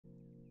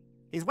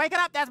He's waking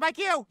up. That's my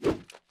cue.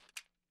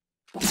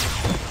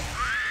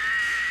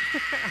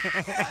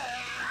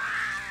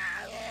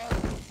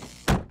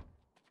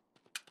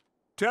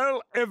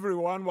 Tell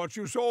everyone what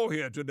you saw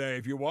here today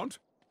if you want.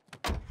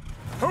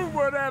 Who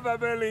would ever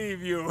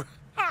believe you?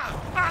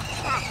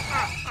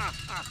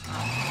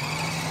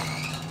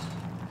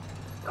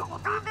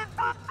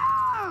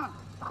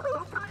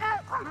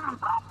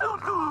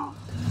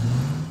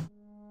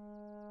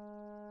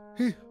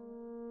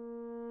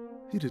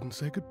 He didn't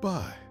say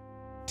goodbye.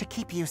 To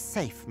keep you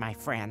safe, my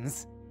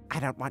friends, I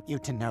don't want you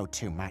to know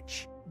too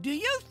much. Do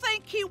you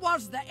think he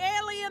was the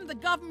alien the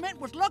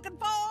government was looking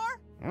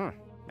for?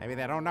 Maybe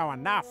they don't know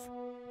enough.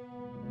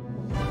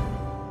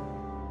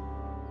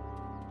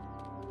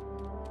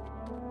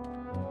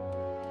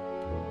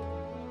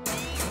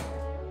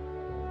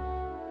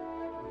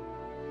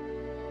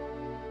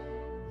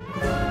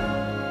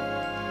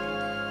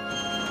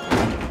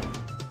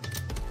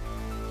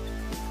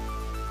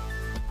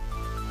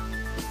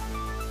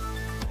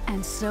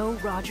 And so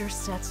Roger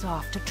sets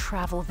off to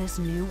travel this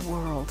new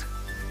world,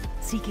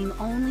 seeking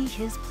only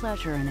his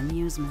pleasure and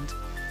amusement.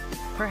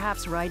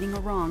 Perhaps righting a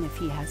wrong if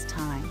he has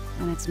time,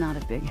 and it's not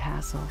a big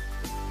hassle.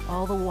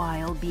 All the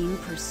while being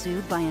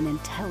pursued by an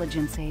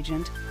intelligence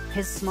agent,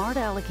 his smart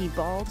alecky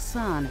bald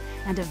son,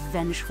 and a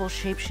vengeful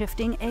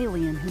shape-shifting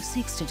alien who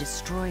seeks to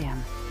destroy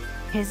him.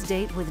 His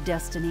date with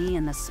Destiny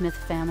and the Smith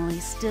family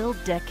still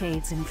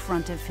decades in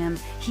front of him.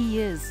 He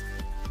is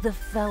the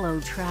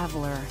fellow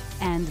traveler,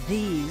 and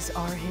these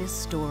are his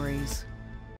stories.